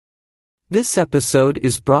This episode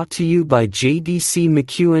is brought to you by JDC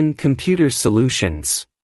McEwen Computer Solutions.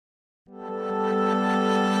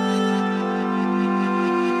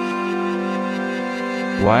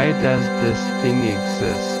 Why does this thing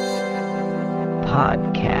exist?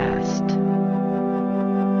 Podcast.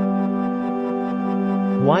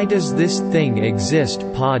 Why does this thing exist?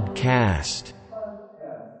 Podcast.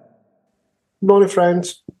 Morning,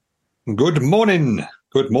 friends. Good morning.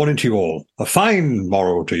 Good morning to you all. A fine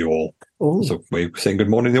morrow to you all. Oh, So we were saying good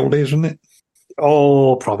morning in the old days, wasn't it?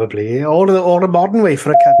 oh, probably all the modern way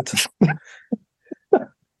for a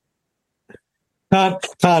cunt.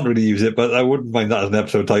 Can't really use it, but I wouldn't mind that as an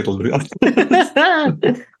episode title, to be honest. I'm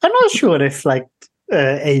not sure if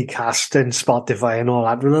Acast and Spotify and all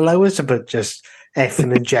that will allow us to put just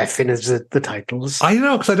effing and jeffing as the titles. I don't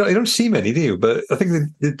know, because I don't see many, do you? But I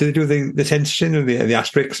think they do the censorshing of the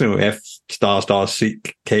asterisks, F***C*K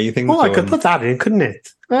thing. Oh, I could put that in, couldn't it?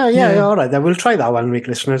 Yeah, all right, then we'll try that one week,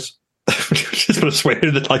 listeners. Just want to swear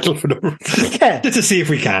in the title for no reason. Yeah. Just to see if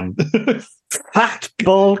we can. Fat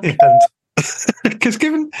bull cunt. Because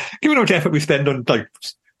given how much effort we spend on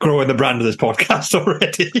growing the brand of this podcast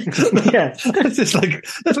already, Yeah.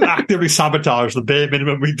 let's actively sabotage the bare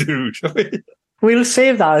minimum we do, shall we? We'll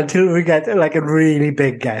save that until we get a really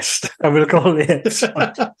big guest, and we'll call it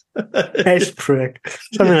S prick,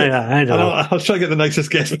 something like that. I don't know. I'll try to get the nicest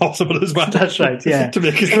guest possible as well. That's right. Yeah, to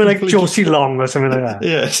make it something like Josie Long or something like that.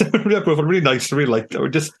 Yeah, so really nice. Really I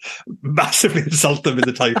would just massively insult them in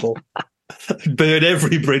the title, burn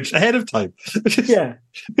every bridge ahead of time. Yeah.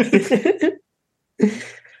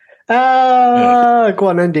 Go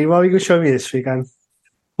on, Andy. What are you going to show me this weekend?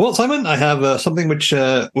 Well, Simon, I have something which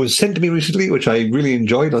was sent to me recently, which I really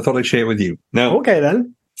enjoyed. I thought I'd share it with you. Now, Okay,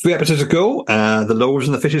 then. 3 episodes ago, The Loaves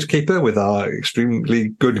and the Fishes Caper with our extremely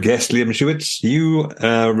good guest, Liam Shewitz, you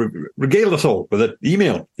regaled us all with an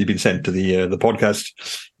email you'd been sent to the podcast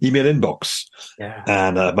email inbox. Yeah.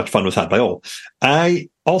 And much fun was had by all. I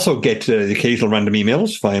also get the occasional random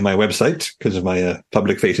emails via my website because of my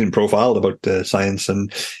public-facing profile about science.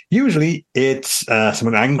 And usually it's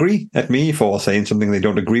someone angry at me for saying something they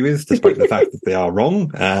don't agree with, despite the fact that they are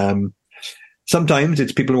wrong. Sometimes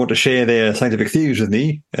it's people who want to share their scientific theories with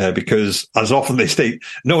me because, as often they state,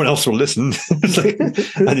 no one else will listen.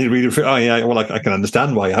 And you read it, I can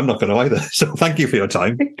understand why. I'm not going to either. So thank you for your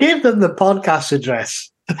time. Give them the podcast address.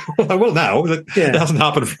 I will now. It hasn't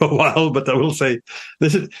happened for a while, but I will say,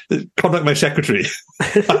 contact my secretary.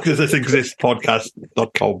 Does this exist?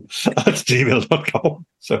 Podcast.com at gmail.com.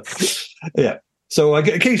 So, yeah. So I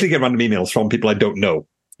occasionally get random emails from people I don't know.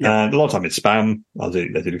 Yeah. And a lot of time it's spam, as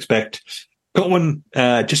you'd expect. Got one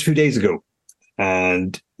just a few days ago.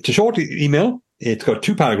 And it's a short email. It's got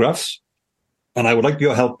 2 paragraphs. And I would like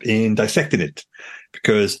your help in dissecting it,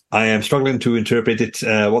 because I am struggling to interpret it,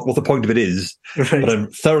 what the point of it is, Right. but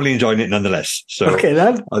I'm thoroughly enjoying it nonetheless. So Okay,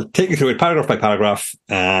 then. I'll take you through it paragraph by paragraph,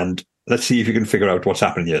 and let's see if you can figure out what's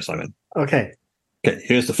happening here, Simon. Okay. Okay,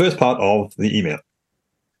 here's the first part of the email.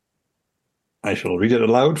 I shall read it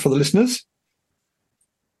aloud for the listeners.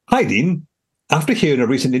 Hi, Dean. After hearing a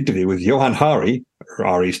recent interview with Johan Hari,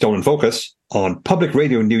 Hari Stolen Focus, on public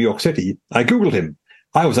radio in New York City, I Googled him.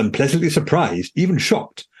 I was unpleasantly surprised, even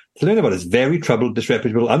shocked, to learn about his very troubled,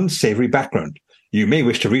 disreputable, unsavory background. You may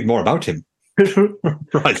wish to read more about him.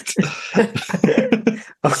 Right.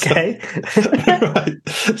 Okay. Right.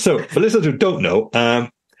 So, for listeners who don't know,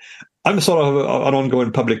 I'm sort of an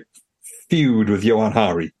ongoing public feud with Johan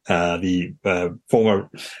Hari, the former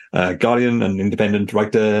Guardian and independent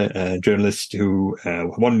writer, journalist who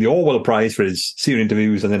won the Orwell Prize for his serial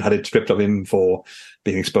interviews and then had it stripped of him for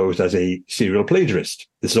being exposed as a serial plagiarist.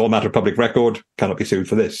 This is all a matter of public record, cannot be sued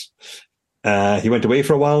for this. He went away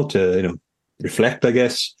for a while to, reflect, I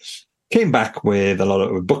guess. Came back with a lot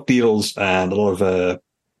of book deals and a lot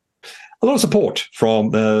of support from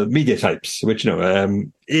media types, which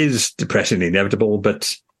is depressingly inevitable.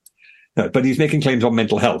 But he's making claims on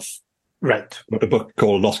mental health. Right. Wrote a book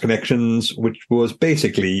called Lost Connections, which was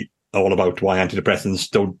basically all about why antidepressants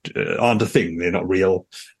aren't a thing. They're not real.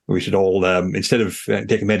 We should all, instead of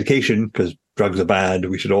taking medication because drugs are bad,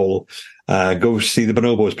 we should all go see the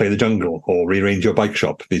bonobos play the jungle or rearrange your bike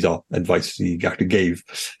shop. These are advice he actually gave.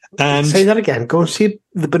 And say that again. Go and see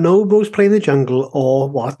the bonobos play in the jungle, or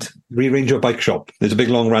what? Rearrange your bike shop. There's a big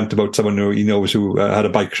long rant about someone who he knows who had a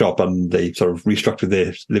bike shop and they sort of restructured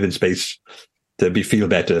their living space to feel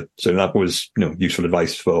better. So that was, useful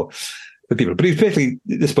advice for people. But basically,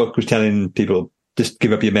 this book was telling people, just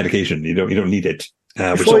give up your medication. You don't need it.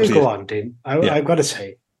 Before you go on, Dean, I've got to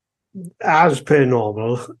say, as per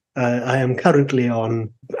normal, I am currently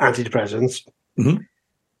on antidepressants. Mm-hmm.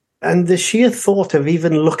 And the sheer thought of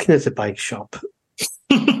even looking at a bike shop,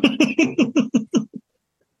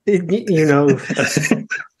 you know,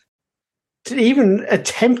 to even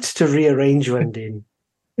attempt to rearrange one day,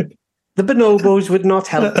 the bonobos would not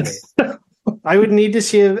help me. I would need to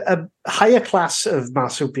see a higher class of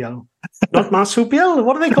marsupial. Not marsupial,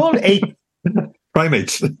 what are they called?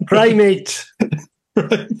 Primates. Primate.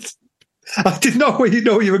 Right. I didn't know where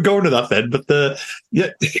you were going to that then, but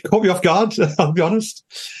it caught me off guard, I'll be honest.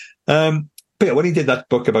 But yeah, when he did that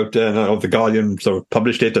book about The Guardian, sort of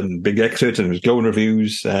published it and big excerpts and it was glowing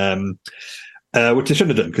reviews, which they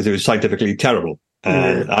shouldn't have done because it was scientifically terrible.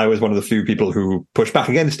 And I was one of the few people who pushed back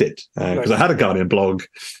against it because I had a Guardian blog.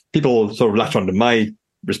 People sort of latched onto my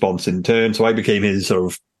response in turn, so I became his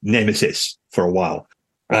sort of nemesis for a while.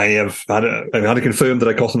 I've had to confirm that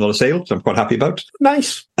I cost him a lot of sales, so I'm quite happy about.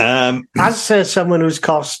 Nice. As someone who's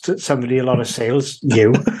cost somebody a lot of sales,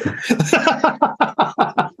 you.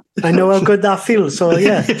 I know how good that feels, so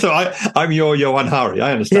yeah. So I'm your Johan Hari,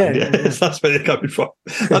 I understand. Yeah. Yes, that's where they're coming from.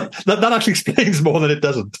 That actually explains more than it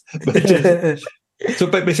doesn't.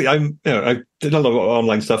 But basically, I did a lot of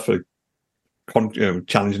online stuff for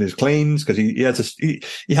challenging his claims because he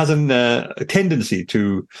has a tendency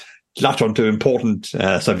to latch onto important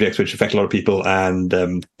subjects which affect a lot of people and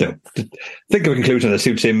think of a conclusion that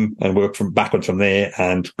suits him and work backwards from there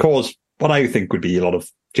and cause what I think would be a lot of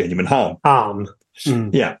genuine harm.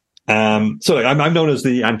 Yeah. So I'm known as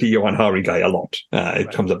the anti-Johan Hari guy a lot.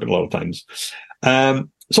 It comes up a lot of times. So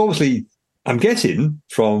obviously, I'm guessing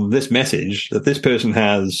from this message that this person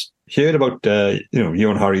has heard about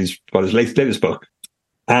Johan Hari's his latest book,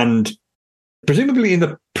 and presumably in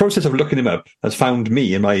the process of looking him up, has found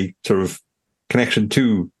me in my sort of connection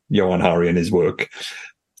to Johan Hari and his work,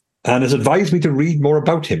 and has advised me to read more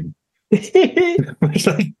about him. It's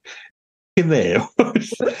like in there.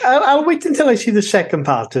 I'll wait until I see the second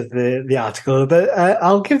part of the article, but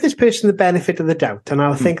I'll give this person the benefit of the doubt, and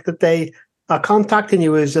I'll think that they are contacting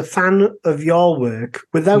you as a fan of your work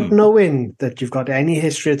without knowing that you've got any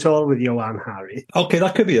history at all with Johan Hari. Okay,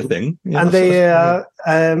 that could be a thing. Yeah, and they are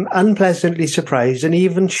unpleasantly surprised and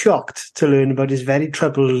even shocked to learn about his very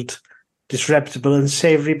troubled, disreputable and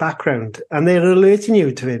savoury background. And they're alerting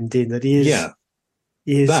you to him, Dean, that he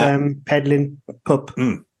is peddling pup.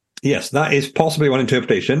 Yes, that is possibly one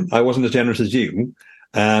interpretation. I wasn't as generous as you.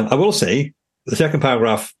 I will say the second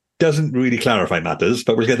paragraph doesn't really clarify matters,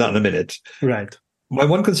 but we'll get that in a minute. Right. My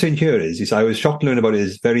one concern here is I was shocked to learn about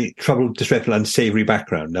his very troubled, disreputable and savoury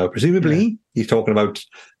background. Now, presumably, he's talking about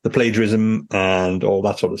the plagiarism and all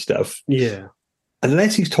that sort of stuff. Yeah.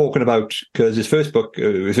 Unless he's talking about, because his first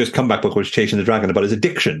comeback book was Chasing the Dragon, about his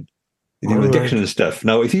addiction. Addiction and stuff.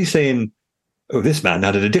 Now, if he's saying, oh, this man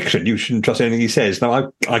had an addiction, you shouldn't trust anything he says.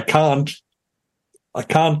 Now, I can't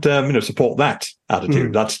support that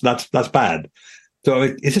attitude. That's bad. So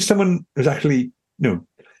is this someone who's actually,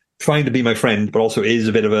 trying to be my friend, but also is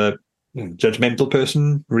a bit of a judgmental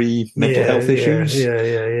person, mental health issues?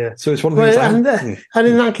 Yeah. So it's one of the things. And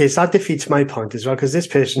in that case, that defeats my point as well, because this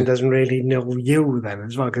person doesn't really know you then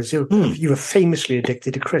as well, because you were famously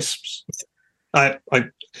addicted to crisps. I've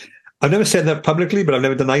never said that publicly, but I've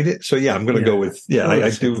never denied it. So yeah, I'm going to go with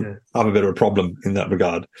I do have a bit of a problem in that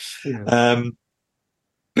regard. Yeah.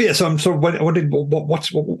 But yeah, so I'm sort of wondering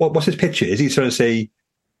what's his pitch? Is he trying to say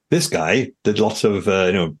this guy did lots of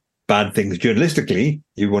bad things journalistically?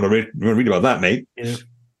 You want to read about that, mate? Yeah.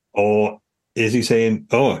 Or is he saying,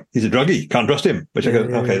 oh, he's a druggie, can't trust him? Which I go,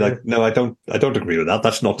 no, I don't agree with that.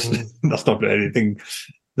 That's not that's not anything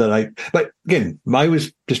that I. But again, I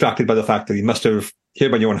was distracted by the fact that he must have heard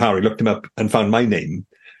about Johan Hari, looked him up, and found my name.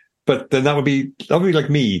 But then that would be like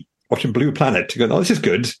me watching Blue Planet, going, oh, this is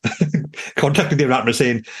good. Contacting the Ratner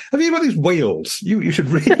saying, have you heard about these whales? You should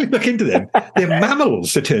really look into them. They're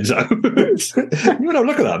mammals, it turns out. You want to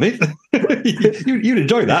look at that, mate. You'd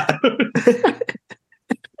enjoy that.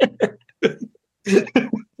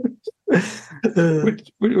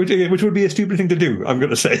 which would be a stupid thing to do, I'm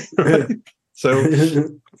going to say. Right? So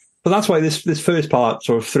that's why this first part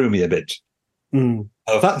sort of threw me a bit.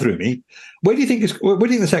 If that threw me, where do you think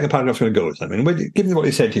the second paragraph's going to go? I mean, given what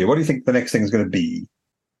he said here, what do you think the next thing is going to be?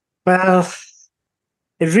 Well,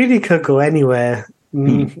 it really could go anywhere.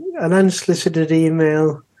 An unsolicited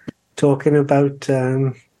email talking about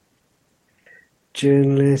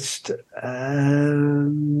journalist.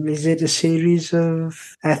 Is it a series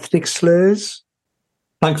of ethnic slurs?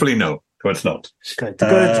 Thankfully, no. No, it's not. Good.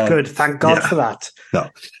 Thank God for that. No,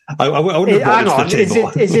 I wouldn't have brought it to the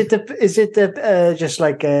table. Is it just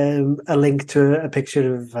like a link to a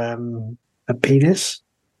picture of a penis?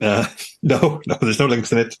 No, there's no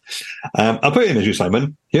links in it. I'll put it in as you,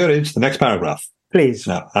 Simon. Here is the next paragraph. Please.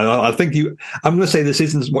 Now, I think I'm going to say this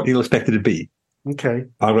isn't what you'll expect it to be. Okay.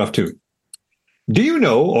 Paragraph 2. Do you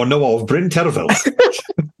know or know of Bryn Terfel,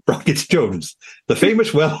 brackets Jones, the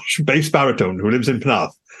famous Welsh bass baritone who lives in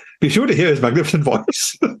Platt? Be sure to hear his magnificent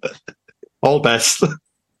voice. All best.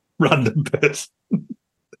 Random person.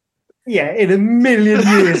 Yeah, in a million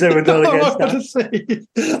years I would not against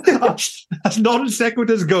that. As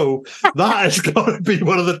non-sequiturs go, that has got to be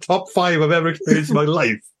one of the top 5 I've ever experienced in my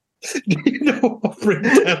life. Do you know of Bryn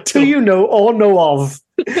Terfel? Do you know or know of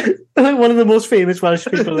one of the most famous Welsh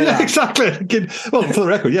people there? Yeah, exactly. Well, for the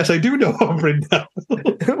record, yes, I do know of Bryn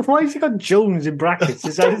Terfel. Why has he got Jones in brackets?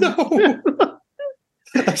 Is that No.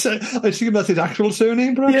 I assume that's his actual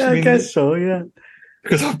surname, perhaps? Yeah, I guess so, yeah.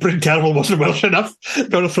 Because Bryn Terfel wasn't Welsh enough.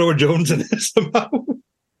 Got to throw a Jones in there somehow.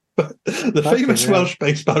 But the famous Welsh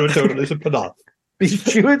bass baritone lives in Platt. Be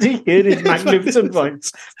sure to hear his magnificent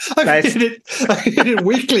voice. I hear it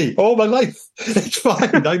weekly all my life. It's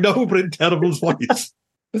fine. I know Bryn Terfel's voice.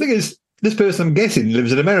 The thing is, this person, I'm guessing,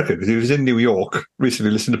 lives in America because he was in New York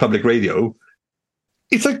recently, listening to public radio.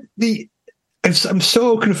 It's like I'm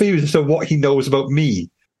so confused as to what he knows about me.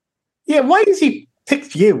 Yeah, why does he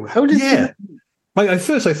pick you? How does he? At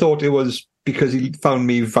first, I thought it was because he found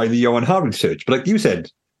me via the Johan Harry search. But like you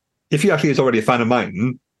said, if he actually is already a fan of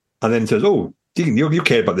mine and then says, oh, Dean, you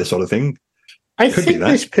care about this sort of thing. I think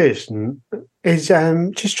this person is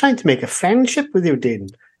just trying to make a friendship with you, Dean.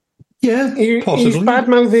 Yeah, possibly. He's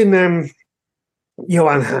bad-mouthing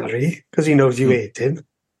Johan Harry because he knows you hate him.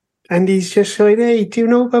 And he's just going, hey, do you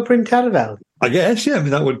know about Bryn Terfel? I guess, yeah. I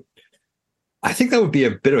mean, I think that would be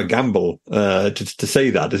a bit of a gamble to say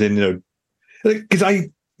that, as in, because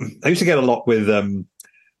I used to get a lot with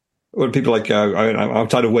when people like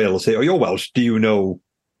outside of Wales say, "Oh, you're Welsh. Do you know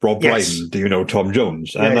Rob Brydon? Do you know Tom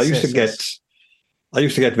Jones?" And I used to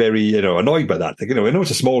get very annoyed by that. Like, I know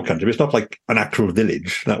it's a small country, but it's not like an actual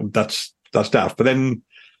village. That's daft. But then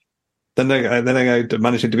I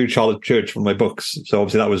managed to interview Charlotte Church from my books. So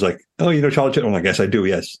obviously that was like, oh, you know Charlotte Church? Oh, I guess I do.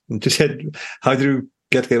 Yes. And just said, how do you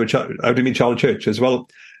get together with how do you meet Charlotte Church? As well,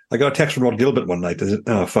 I got a text from Rod Gilbert one night. I said,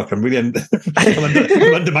 oh, fuck, I'm really I'm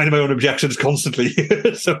undermining my own objections constantly.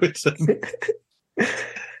 So it's...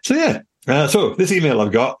 so, yeah. So this email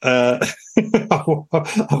I've got, how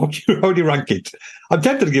do you rank it? I'm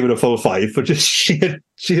tempted to give it a full 5 for just sheer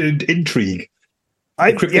intrigue.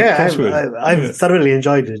 I've thoroughly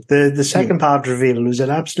enjoyed it. The second part reveal was an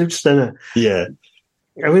absolute stunner. Yeah.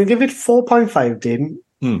 I'm going to give it 4.5, Dean.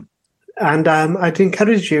 And I'd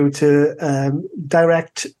encourage you to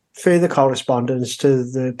direct further correspondence to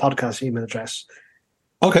the podcast email address.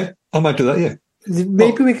 Okay, I might do that, yeah.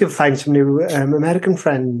 Maybe we could find some new American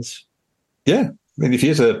friends. Yeah. I mean, if he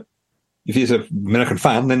is a American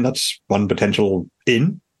fan, then that's one potential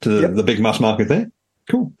in to the big mass market there.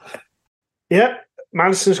 Cool. Yeah,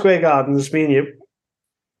 Madison Square Gardens, me and you.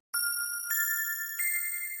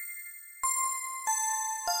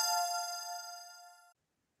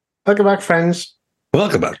 Welcome back, friends.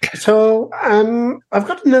 Welcome back. So, I've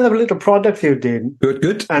got another little product for you, Dean.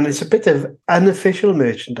 Good. And it's a bit of unofficial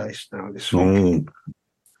merchandise now, this one.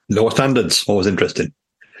 Lower standards, always interesting.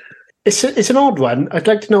 It's an odd one. I'd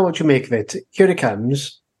like to know what you make of it. Here it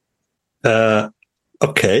comes.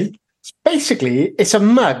 Okay. Basically, it's a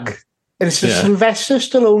mug. And it's a Sylvester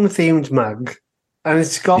Stallone-themed mug. And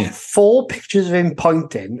it's got 4 pictures of him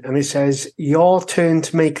pointing. And it says, your turn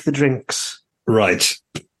to make the drinks. Right.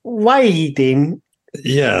 Why, Dean?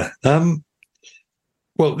 Yeah.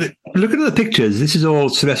 Well, looking at the pictures, this is all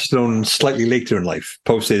Sylvester Stallone slightly later in life,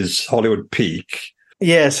 post his Hollywood peak.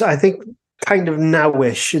 Yes, I think kind of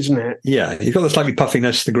nowish, isn't it? Yeah, he's got the slightly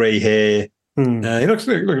puffiness, the grey hair. He looks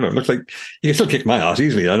like he can still kick my ass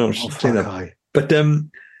easily. I don't say that. Hi. But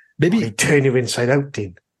maybe he'd turn you inside out,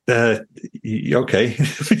 Dean. Okay.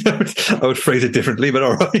 I would phrase it differently, but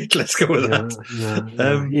all right, let's go with that.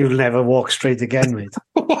 No. You'll never walk straight again, mate.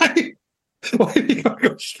 Why? Why did you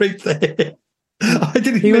go straight there?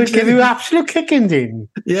 He would give you absolute kicking, Dean.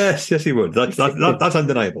 Yes, he would. That's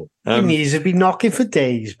undeniable. Your knees would be knocking for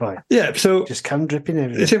days, boy. Yeah, so just come dripping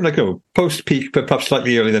everything. It seemed like post-peak, but perhaps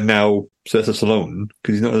slightly earlier than now, Sylvester Stallone,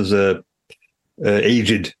 because he's not as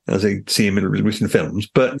aged as I see him in recent films.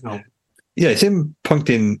 But it's him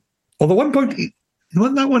pointing. Although one point,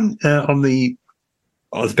 on the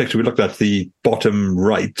picture we looked at, the bottom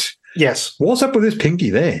right. Yes. What's up with his pinky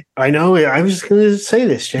there? I know. I was going to say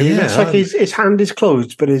this, Jimmy. It looks like his hand is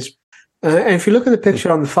closed, but and if you look at the picture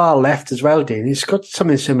on the far left as well, Dean, he's got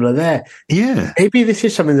something similar there. Yeah. Maybe this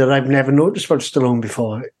is something that I've never noticed about Stallone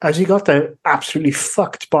before. Has he got the absolutely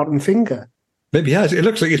fucked bottom finger? Maybe he has. It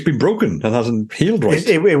looks like it's been broken and hasn't healed right.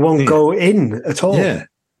 It won't go in at all. Yeah.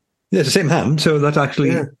 Yeah, it's the same hand, so that's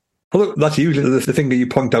actually... Yeah. Although that's usually the thing that you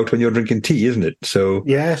point out when you're drinking tea, isn't it? So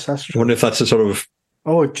Yes, that's I true. wonder if that's a sort of...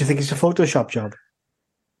 Oh, do you think it's a Photoshop job?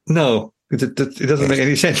 No, it doesn't make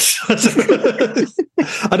any sense.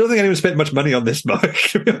 I don't think anyone spent much money on this, Mark,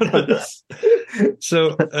 to be honest.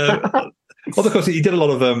 So, well, of course, he did a lot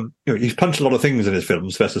of... he's punched a lot of things in his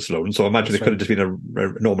films, Sylvester Stallone, so I imagine it could have just been a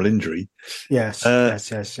normal injury. Yes,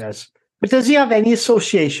 yes. But does he have any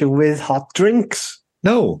association with hot drinks?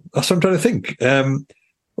 No, that's what I'm trying to think.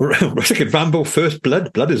 I think Rambo First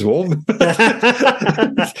Blood. Blood is warm.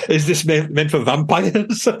 Is this meant for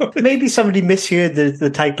vampires? Maybe somebody misheard the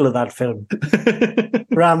title of that film.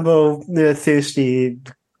 Rambo, Thirsty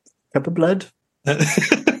Cup of Blood.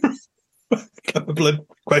 Cup of Blood,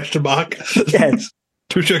 question mark. Yes.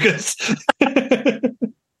 2 sugars.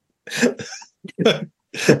 I'm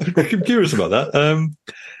curious about that.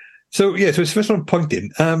 So his first one pointing.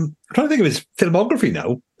 I'm trying to think of his filmography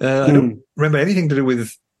now. I don't remember anything to do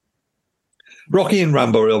with Rocky and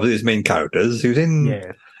Rambo are obviously his main characters. He was in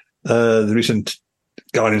the recent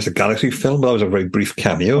Guardians of the Galaxy film, but that was a very brief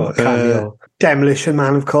cameo. Demolition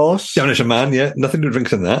Man, of course. Demolition Man, yeah. Nothing to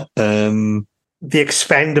drink in that. The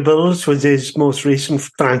Expendables was his most recent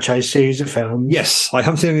franchise series of films. Yes, I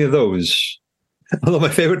haven't seen any of those. Although my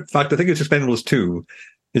favourite fact, I think it's Expendables 2,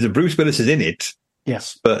 is that Bruce Willis is in it.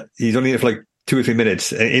 Yes. But he's only in it for like 2 or 3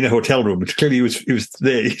 minutes in a hotel room, which clearly he was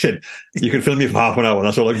there. He said, "You can film me for half an hour, and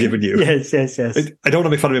that's all I'm giving you." Yes. I don't want to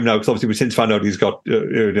make fun of him now, because obviously we've since found out he's got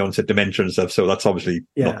early onset dementia and stuff, so that's obviously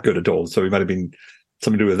not good at all. So he might have been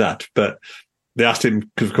something to do with that. But they asked him,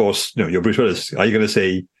 because of course, you're Bruce Willis, are you going to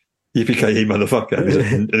say, "Yippee-ki-yay, motherfucker"?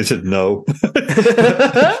 And he said, no.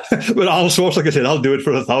 But Arnold Schwarzenegger said, "I'll do it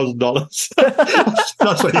for $1,000.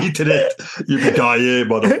 That's why he did it. "Yippee-ki-yay,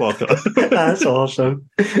 motherfucker." That's awesome.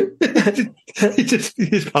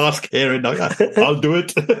 He's past caring. I'll do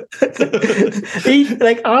it.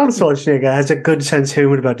 Arnold Schwarzenegger has a good sense of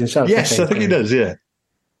humor about himself. Yes, I think he does, yeah.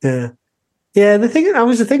 Yeah, the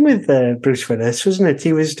thing with Bruce Willis, wasn't it?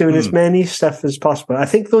 He was doing as many stuff as possible. I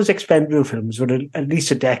think those Expendable films were at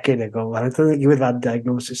least a decade ago. I don't think he would have had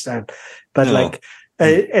diagnosis then. But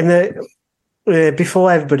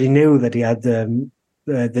before everybody knew that he had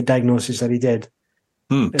the diagnosis that he did,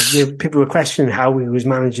 people were questioning how he was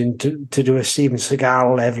managing to do a Steven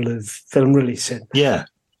Seagal level of film releasing. Yeah,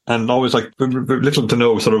 and always little to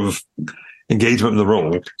no sort of engagement in the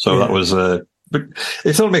role. So that was... But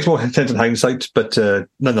it sort of makes more sense in hindsight, but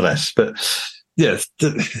nonetheless. But yes,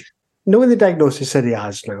 knowing the diagnosis that he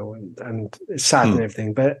has now, and it's sad and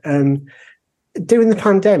everything. But during the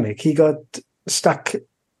pandemic, he got stuck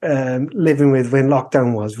living with, when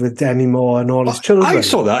lockdown was, with Demi Moore and all his children. I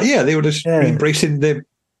saw that. Yeah, they were just embracing their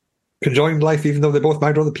conjoined life, even though they're both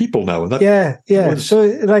married to other people now. And that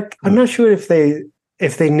So, I'm not sure if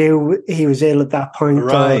they knew he was ill at that point.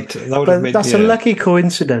 Right, that's a lucky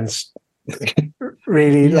coincidence.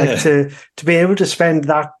 Really, to be able to spend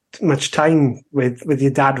that much time with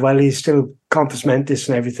your dad while he's still compos mentis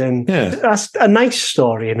and everything. Yeah, that's a nice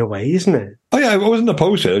story in a way, isn't it? Oh yeah, I wasn't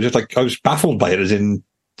opposed to it. I was just I was baffled by it. As in,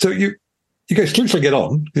 so you guys clearly get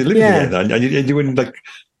on. You're living together, and you're doing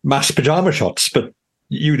mass pajama shots, but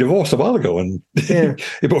you divorced a while ago, and you're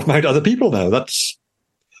both married to other people now. That's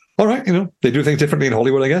all right. They do things differently in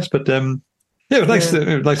Hollywood, I guess, but. Yeah, it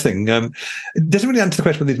was nice thing. It doesn't really answer the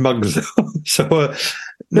question about these mugs, though. So,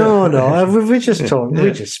 no, we're just talking.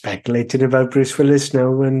 We're just speculating about Bruce Willis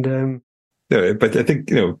now, and but I think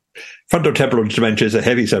frontotemporal dementia is a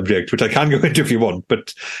heavy subject, which I can go into if you want.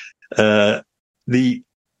 But the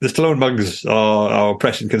Stallone mugs are our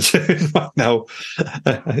pressing concern right now.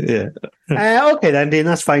 Okay, then, Dean,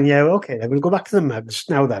 that's fine. Yeah, okay, then we'll go back to the mugs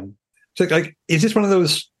now. Then, so is this one of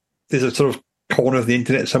those? There's a sort of corner of the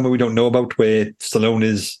internet somewhere we don't know about where Stallone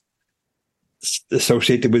is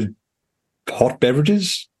associated with hot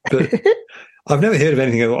beverages, but I've never heard of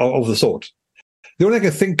anything of the sort. The only thing I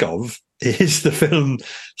can think of is the film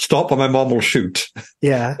Stop or My Mom Will Shoot.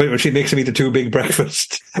 Yeah. When she makes him eat a too big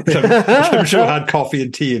breakfast. Which I'm sure had coffee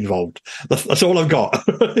and tea involved. That's all I've got.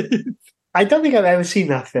 I don't think I've ever seen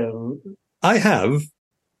that film. I have.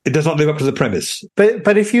 It does not live up to the premise.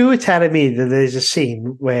 But if you were telling me that there's a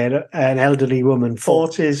scene where an elderly woman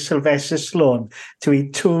forces Sylvester Stallone to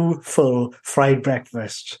eat 2 full fried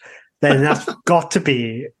breakfasts, then that's got to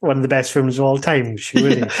be one of the best films of all time,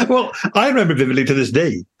 surely. Yeah. Well, I remember vividly to this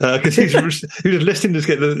day, because he was listening to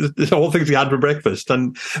get the whole things he had for breakfast,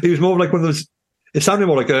 and he was more like one of those, it sounded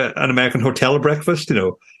more like an American hotel breakfast,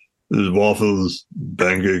 there's waffles,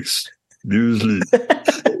 pancakes, muesli.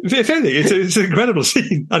 If anything, it's an incredible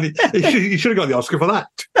scene, and he should have got the Oscar for that.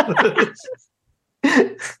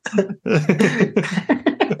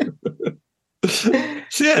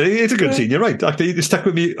 So yeah, it's a good scene. You're right. Actually, it stuck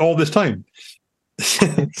with me all this time.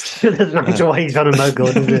 There's not to why he's on a mug,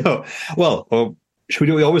 is it? No. Well, should we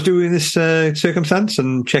do what we always do in this circumstance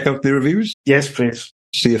and check out the reviews? Yes, please.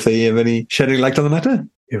 See if they have any shedding light on the matter?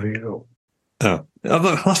 Here we go. Oh,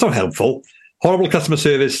 that's not helpful. Horrible customer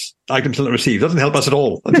service, item still not received. Doesn't help us at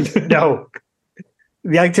all. No.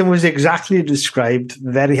 The item was exactly described.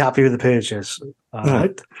 Very happy with the purchase. All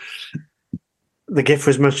right. The gift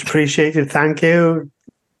was much appreciated. Thank you.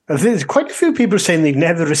 I think there's quite a few people saying they've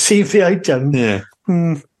never received the item. Yeah.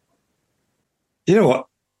 You know what?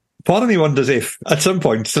 Part of me wonders if, at some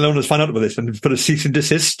point, Stallone has found out about this and put a cease and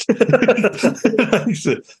desist.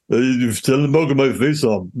 You've still mugging my face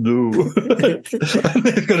on. No.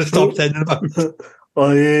 They've got to stop sending them out.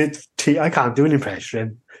 I can't do an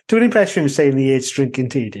impression. Do an impression of saying he hates drinking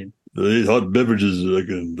tea, Dean. I eat hot beverages.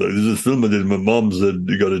 There's a film I did. My mom said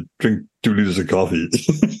you got to drink 2 liters of coffee.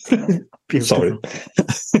 Sorry.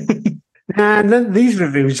 And then these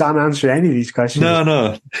reviews aren't answering any of these questions.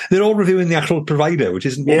 No. They're all reviewing the actual provider, which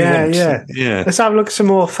isn't what we want. Yeah. Let's have a look at some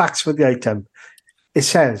more facts for the item. It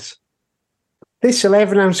says, this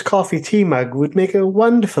 11-ounce coffee tea mug would make a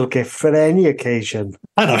wonderful gift for any occasion.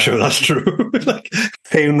 I'm not sure that's true. Like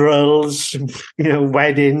funerals,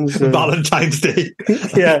 weddings. Valentine's Day.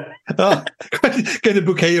 Yeah. Get a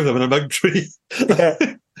bouquet of them in a mug tree. Yeah.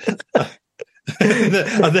 and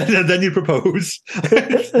then you propose for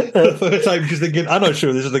the first time because thinking, I'm not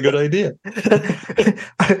sure this is a good idea.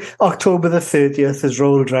 October the 30th has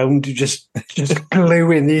rolled round, just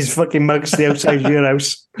gluing these fucking mugs to the outside of your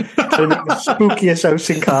house. To make the spookiest house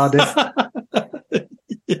in Cardiff.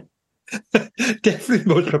 Definitely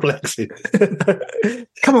most perplexing.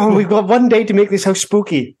 Come on, we've got one day to make this house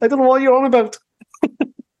spooky. I don't know what you're on about.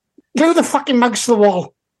 Glue the fucking mugs to the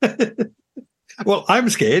wall. Well, I'm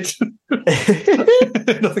scared.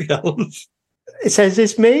 Nothing else. It says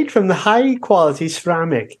it's made from the high quality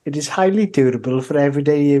ceramic. It is highly durable for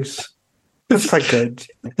everyday use. That's quite good.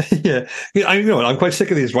 Yeah. I'm quite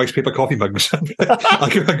sick of these rice paper coffee mugs.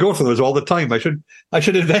 I go for those all the time. I should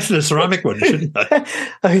invest in a ceramic one, shouldn't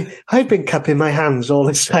I? I've been cupping my hands all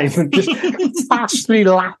this time and just fastly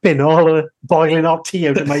lapping all the boiling hot tea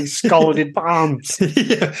out of my scalded palms.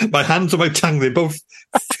 Yeah, my hands and my tongue, they're both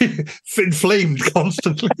inflamed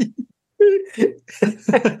constantly.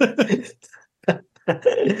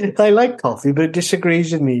 I like coffee, but it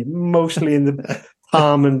disagrees with me, mostly in the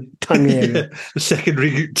palm and tongue area. Yeah, second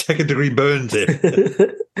degree burns here.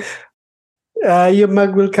 Your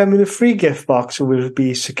mug will come in a free gift box and will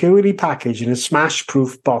be securely packaged in a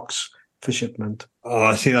smash-proof box for shipment. Oh,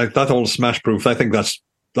 I see, like that old smash-proof. I think that's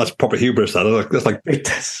proper hubris. That's like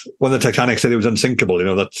when the Titanic said it was unsinkable.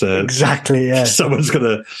 That's exactly. Yeah, someone's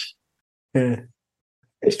gonna. Yeah,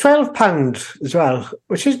 it's £12 as well,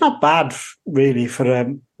 which is not bad really for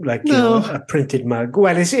a printed mug.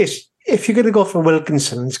 Well, it's if you're going to go for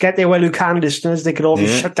Wilkinson's, get there while you can, listeners. They could all be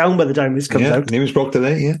shut down by the time this comes out. News broke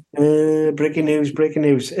today, yeah. Breaking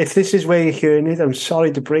news. If this is where you're hearing it, I'm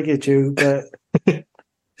sorry to break it to you, but...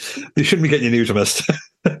 You shouldn't be getting your news from us.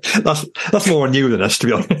 That's more on you than us, to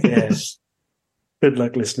be honest. Yes. Good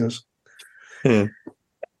luck, listeners. Yeah.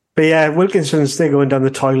 But yeah, Wilkinson's, they're going down the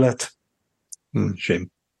toilet. Shame.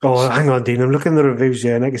 Oh, hang on, Dean. I'm looking at the reviews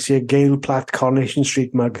here, and I can see a Gail Platt Coronation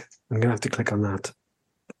Street mug. I'm going to have to click on that.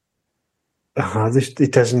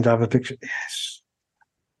 It doesn't have a picture. Yes.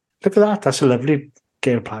 Look at that. That's a lovely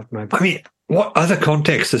Gail Platt mug. I mean, what other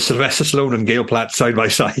context is Sylvester Stallone and Gail Platt side by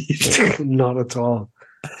side? Not at all.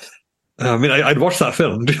 I mean, I'd watch that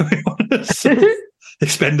film, to be honest.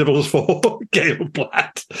 Expendables 4, Gail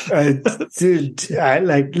Platt.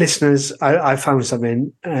 Listeners, I found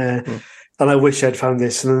something, and I wish I'd found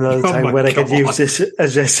this another time where I could use this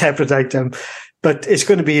as a separate item. But it's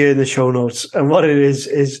going to be here in the show notes. And what it is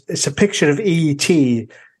it's a picture of E.T.,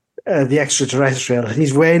 the extraterrestrial. And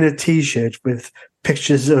he's wearing a T-shirt with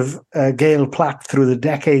pictures of Gail Platt through the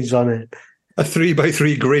decades on it. A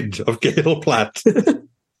 3x3 grid of Gail Platt.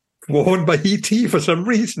 Worn by E.T. for some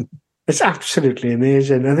reason. It's absolutely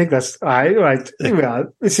amazing. I think that's... Right. Here we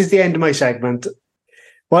are. This is the end of my segment.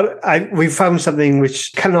 We found something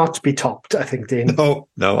which cannot be topped, I think, Dean. No,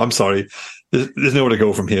 I'm sorry. There's nowhere to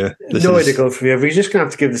go from here. Nowhere to go from here. We're just going to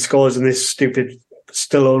have to give the scores on this stupid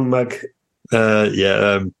Stallone mug.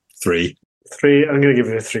 3. 3. I'm going to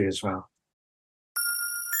give it a 3 as well.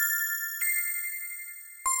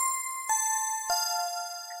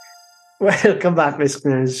 Welcome back,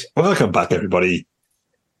 listeners. Welcome back, everybody.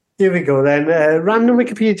 Here we go then. Random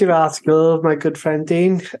Wikipedia article, my good friend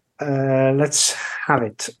Dean. Let's have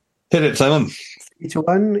it. Hit it, Simon. 3 to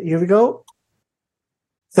 1. Here we go.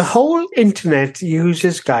 The whole Internet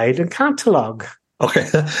User's Guide and Catalogue. Okay,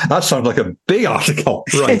 that sounds like a big article.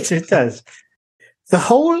 Right. Yes, it does. The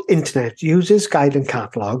whole Internet User's Guide and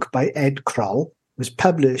Catalogue by Ed Kroll was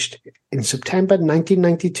published in September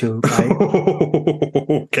 1992 by...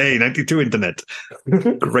 Okay, 92 Internet.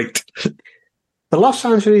 Great. The Los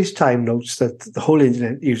Angeles Times notes that the whole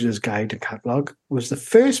Internet User's Guide and Catalogue was the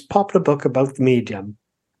first popular book about the medium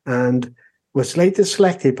and was later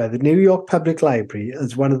selected by the New York Public Library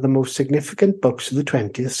as one of the most significant books of the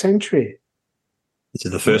 20th century. This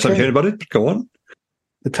is the first time hearing about it. Go on.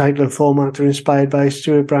 The title and format are inspired by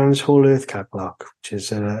Stuart Brown's Whole Earth Catalogue, which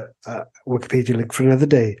is a Wikipedia link for another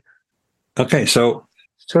day. Okay, so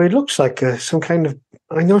it looks like some kind of...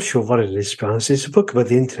 I'm not sure what it is, to be honest. It's a book about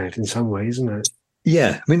the internet in some way, isn't it?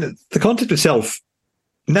 yeah, I mean, the concept itself,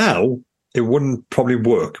 now, it wouldn't probably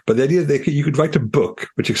work, but the idea that you could write a book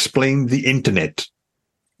which explained the internet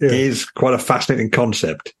is quite a fascinating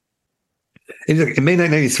concept. In May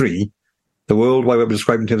 1993, the World Wide Web was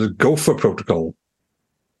described in terms of Gopher Protocol.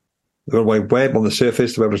 The World Wide Web on the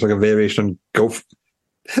surface, the web was like a variation on Gopher.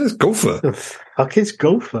 What the hell is Gopher? The fuck is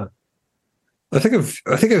Gopher? I think I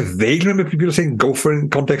vaguely remember people saying Gopher in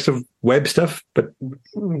context of web stuff, but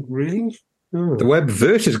really? Oh. The web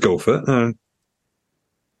versus Gopher.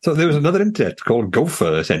 So there was another internet called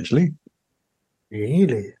Gopher, essentially.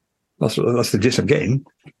 Really? That's the gist I'm getting.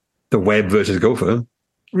 The web versus Gopher.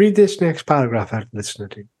 Read this next paragraph out listening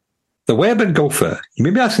to. The web and Gopher. You may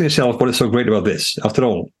be asking yourself what is so great about this. After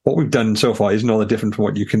all, what we've done so far isn't all that different from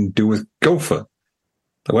what you can do with Gopher.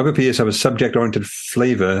 The web appears to have a subject-oriented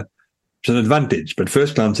flavor, which is an advantage, but at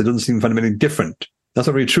first glance it doesn't seem fundamentally different. That's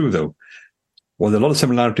not really true, though. While there are a lot of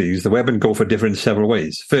similarities, the web and Gopher differ in several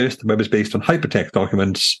ways. First, the web is based on hypertext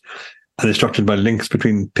documents and is structured by links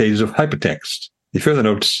between pages of hypertext. He further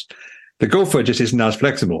notes, the Gopher just isn't as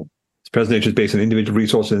flexible. Its present nature is based on individual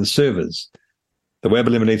resources and servers. The web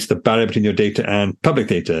eliminates the barrier between your data and public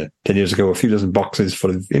data. 10 years ago, a few dozen boxes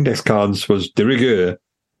full of index cards was de rigueur.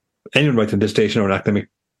 Anyone writing a dissertation or an academic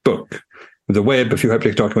book. With the web, a few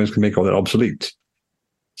hypertext documents can make all that obsolete.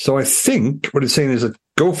 So I think what it's saying is that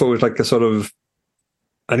Gopher is like a sort of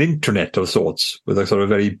an intranet of sorts with a sort of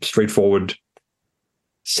very straightforward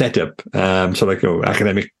setup. So like,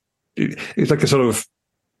 academic, it's like a sort of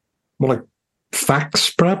more like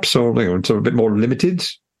fax perhaps, or sort of a bit more limited.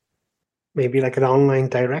 Maybe like an online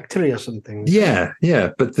directory or something. Yeah.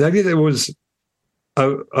 But the idea that it was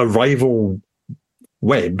a rival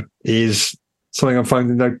web is something I'm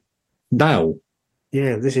finding out now.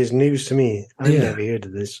 Yeah, this is news to me. I've never heard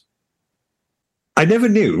of this. I never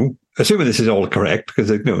knew, assuming this is all correct, because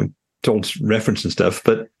it's all reference and stuff,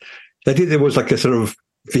 but the idea there was like a sort of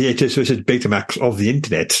VHS versus Betamax of the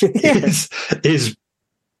internet is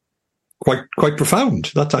quite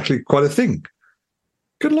profound. That's actually quite a thing.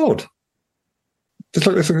 Good Lord. Let's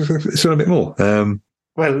learn a bit more.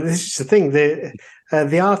 Well, this is the thing.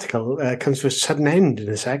 The article comes to a sudden end in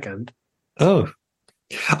a second. Oh,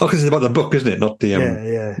 because it's about the book, isn't it? Not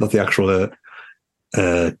the not the actual.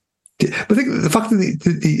 But I think the fact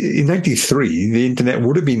that in '93 the internet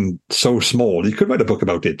would have been so small, you could write a book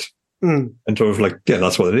about it, and sort of like,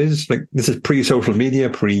 that's what it is. Like, this is pre-social media,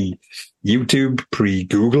 pre-YouTube,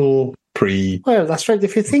 pre-Google, pre. Well, that's right.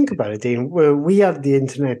 If you think about it, Dean, we had the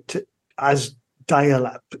internet as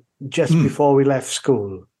dial-up just before we left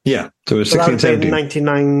school. Yeah, so it was 1670.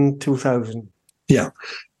 99, 2000. Yeah,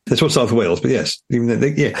 that's what South Wales, but yes, even then,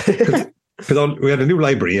 because we had a new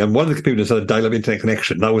library and one of the computers had a dial-up internet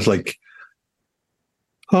connection. That was like,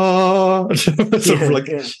 my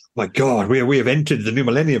God, we have entered the new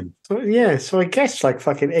millennium. So I guess like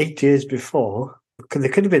fucking 8 years before, there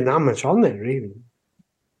could have been that much on there, really.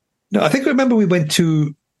 No, I remember we went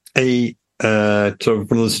to a sort of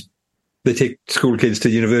one of those. They take school kids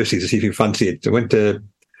to universities to see if you fancy it. We went to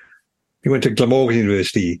Glamorgan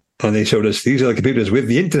University and they showed us these are the computers with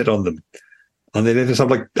the internet on them. And they let us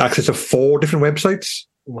have like access to 4 different websites.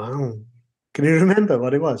 Wow. Can you remember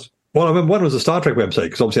what it was? Well, I remember one was a Star Trek website,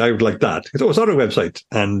 because obviously I would like that. It's a Star Trek website.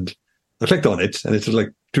 And I clicked on it and it's just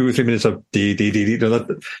like 2 or 3 minutes of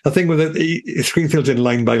that thing with the screen fills in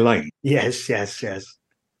line by line. Yes.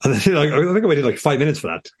 And then, I think I waited like 5 minutes for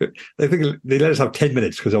that. I think they let us have 10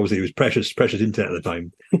 minutes because obviously it was precious internet at the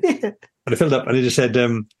time. And I filled up and it just said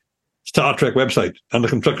Star Trek website under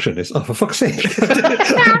construction. It's, for fuck's sake.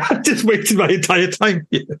 I just wasted my entire time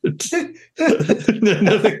here.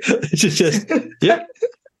 Nothing. It's just, yeah.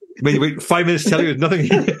 When you wait 5 minutes to tell you there's nothing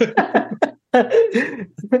here. I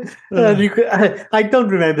don't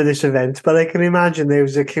remember this event, but I can imagine there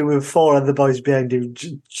was a queue of 4 other boys behind him,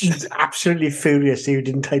 just absolutely furious he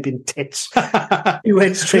didn't type in tits. He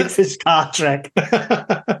went straight for Star Trek.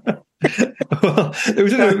 Well, it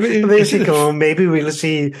was They think, oh, maybe we'll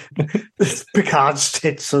see Picard's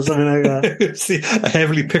tits or something like that. see a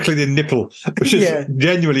heavily pickling nipple, which is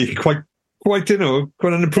genuinely quite quite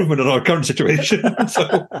an improvement on our current situation.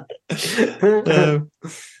 So,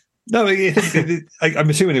 no, I'm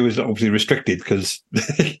assuming it was obviously restricted because,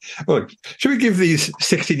 well, should we give these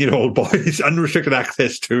 16-year-old boys unrestricted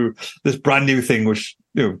access to this brand new thing, which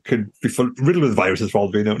could be riddled with viruses for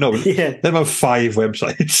all we know? No, they have 5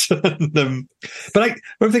 websites. But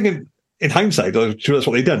I'm thinking, in hindsight, I'm sure that's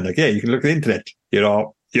what they've done. Like, yeah, you can look at the internet.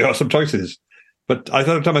 You have some choices. But at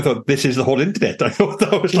the time, I thought this is the whole internet. I thought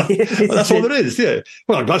that was like, well, that's all there is. Yeah.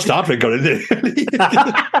 Well, I'm glad Star Trek got in there.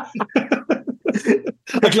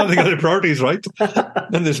 I'm glad they got their priorities right.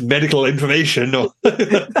 And this medical information.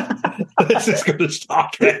 This is going to Star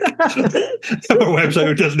Trek. A website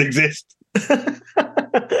which doesn't exist.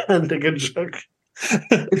 Under construction.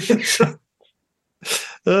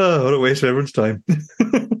 Oh, what a waste of everyone's time.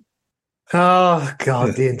 Oh,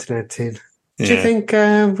 God, the internet, team. Do you think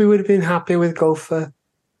we would have been happy with Gopher?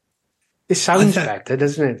 It sounds better,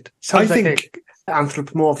 doesn't it? Sounds like an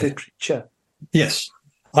anthropomorphic creature. Yes.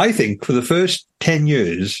 I think for the first 10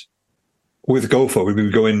 years with Gopher, we'd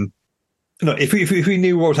be going, if we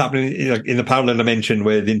knew what was happening in the parallel dimension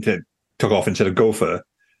where the internet took off instead of Gopher,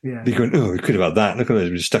 we'd be going, we could have had that. Look at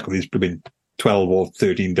this, we're stuck with these 12 or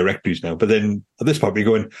 13 directories now. But then at this point, we're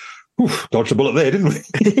going, dodged a bullet there, didn't we?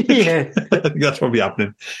 Yeah. I think that's probably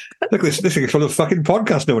happening. Look, this thing is full of fucking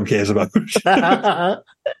podcast no one cares about.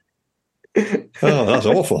 Oh, that's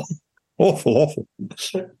awful. Awful.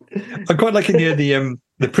 I'm quite liking the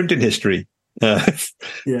printing history.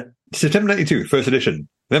 September 92, first edition.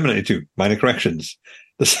 November 92, minor corrections.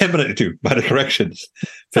 December 92, minor corrections.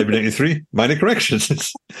 February 93, minor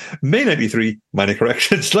corrections. May 93, minor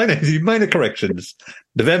corrections. July 93, minor corrections.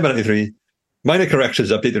 November 93, minor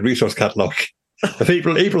corrections, updated resource catalogue. Of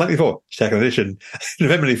April 94, second edition.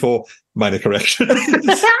 November 94, minor corrections.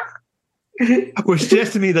 Which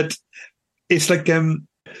suggests to me that it's like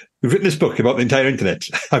we've written this book about the entire internet.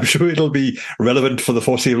 I'm sure it'll be relevant for the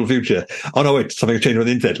foreseeable future. Oh no, wait, something changed on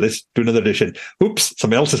the internet. Let's do another edition. Oops,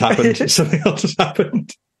 something else has happened.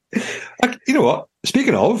 You know what?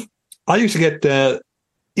 Speaking of, I used to get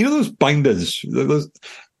those binders, those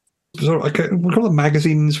sort of, we call them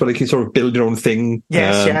magazines where you sort of build your own thing.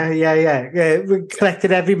 Yes, yeah. We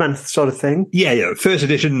collected every month, sort of thing. Yeah. First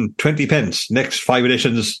edition, 20 pence. Next 5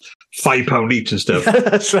 editions, £5 each and stuff.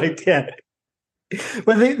 That's right. Yeah.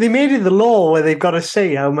 Well, they made it the law where they've got to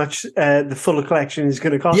say how much the full collection is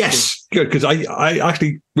going to cost. Yes, good, because I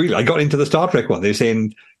actually I got into the Star Trek one. They're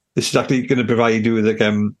saying this is actually going to provide you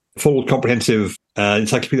with full comprehensive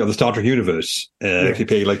encyclopedia of the Star Trek universe if you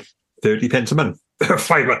pay like 30 pence a month.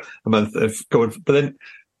 5 a month but then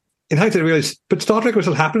in hindsight I realised but Star Trek was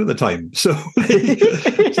still happening at the time, so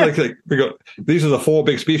we got these are the 4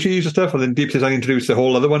 big species and stuff, and then Deep Space Nine introduced the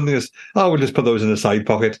whole other one because we'll just put those in the side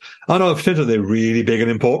pocket. No, it turns out they're really big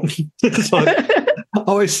and important.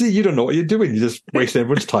 I see, you don't know what you're doing, you're just wasting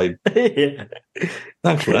everyone's time. Yeah.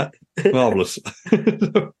 Thanks for that. Marvellous.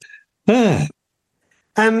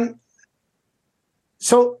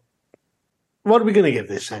 So what are we going to give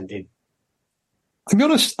this, Andy? I'll be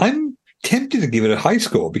honest, I'm tempted to give it a high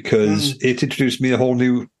score because it introduced me a whole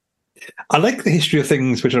new... I like the history of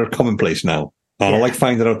things which are commonplace now. And I like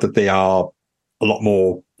finding out that they are a lot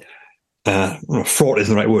more... fraught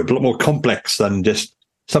isn't the right word, but a lot more complex than just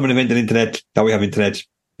someone invented the internet, now we have internet,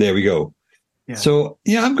 there we go. Yeah. So,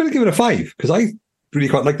 I'm going to give it a 5 because I really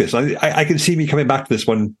quite like this. I can see me coming back to this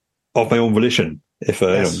one of my own volition if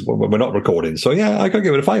we're not recording. So, I can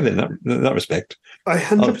give it a 5 in that respect. I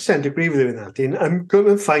 100% agree with you in that, Dean. I'm going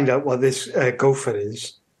to find out what this Gopher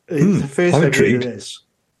is. It's the first I've heard of this.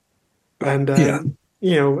 And, our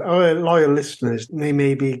loyal listeners, they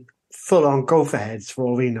may be full-on Gopher heads for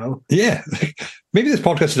all we know. Yeah. Maybe this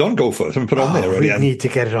podcast is on Gopher. Someone put it on there already. We need to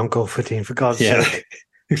get it on Gopher, Dean, for God's sake.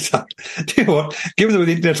 Exactly. Do you know what? Given the way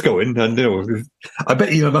the internet's going, and I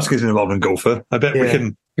bet Elon Musk is involved in Gopher. I bet we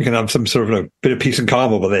can have some sort of bit of peace and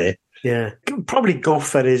calm over there. Yeah, probably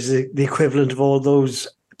Gopher is the equivalent of all those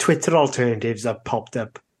Twitter alternatives that popped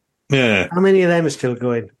up. Yeah. How many of them are still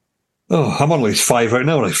going? Oh, I'm on at least 5 right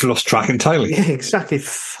now, and I've lost track entirely. Yeah, exactly.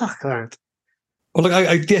 Fuck that.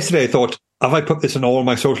 Well, yesterday I thought, have I put this on all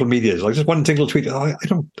my social medias? Like just one single tweet. I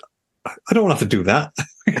don't want to have to do that.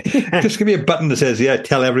 Just give me a button that says,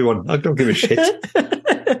 tell everyone. I don't give a shit.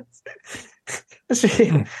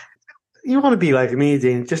 you want to be like me,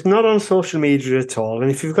 Dean, just not on social media at all.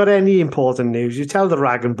 And if you've got any important news, you tell the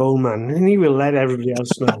rag and bone man, and he will let everybody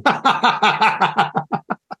else know.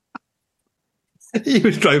 He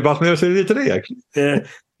was driving past my house earlier today, actually. Yeah.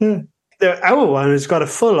 Our one has got a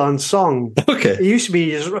full-on song. Okay. It used to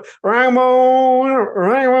be just Rambo,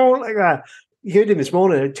 like that. You heard him this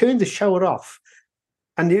morning. I turned the shower off,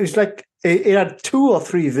 and it was like it had 2 or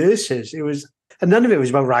 3 verses. And none of it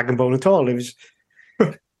was about rag and bone at all. It was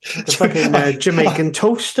a fucking Jamaican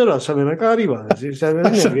toaster or something like that. He was. I never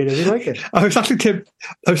heard anything like it. I was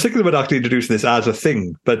thinking about actually introducing this as a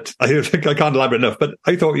thing, but I think I can't elaborate enough. But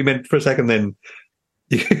I thought you meant for a second then.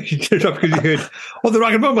 You turned up because you heard, the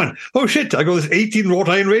rag and bone man. Oh shit! I got this 18 wrought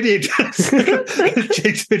iron radiator. Chased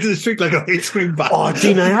me to the street like a ice cream bat. Oh,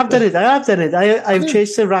 Dean, I have done it. I've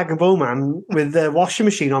chased a rag and bone man with a washing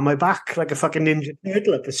machine on my back like a fucking ninja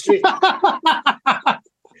turtle up the street.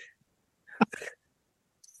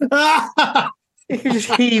 You're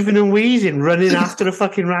just heaving and wheezing, running after a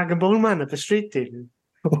fucking rag and bone man up the street, dude.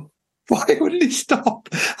 Why wouldn't he stop?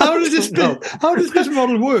 How does this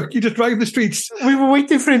model work? You just drive the streets. We were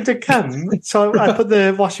waiting for him to come, so I put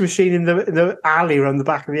the washing machine in the alley around the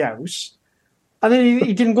back of the house, and then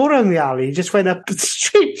he didn't go around the alley. He just went up the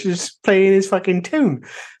street, just playing his fucking tune.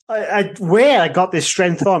 Where I got this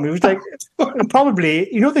strength from, it was like probably,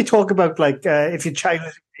 they talk about like if your child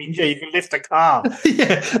is in danger, you can lift a car.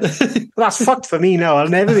 Yeah, that's fucked for me now. I'll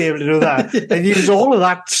never be able to do that. Yeah. And use all of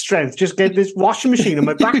that strength, just get this washing machine on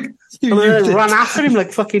my back, and then run after him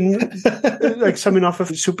like fucking like something off a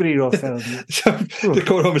superhero film. So, to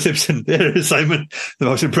quote Homer Simpson, there is Simon, the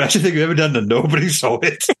most impressive thing you've ever done, and nobody saw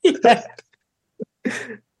it. Yeah.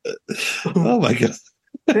 Oh my god!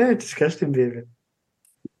 Yeah, disgusting, baby.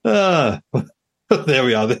 There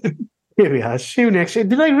we are then. Here we are. See you next week.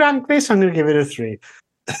 Did I rank this? I'm going to give it a 3.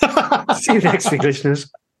 See you next week, listeners.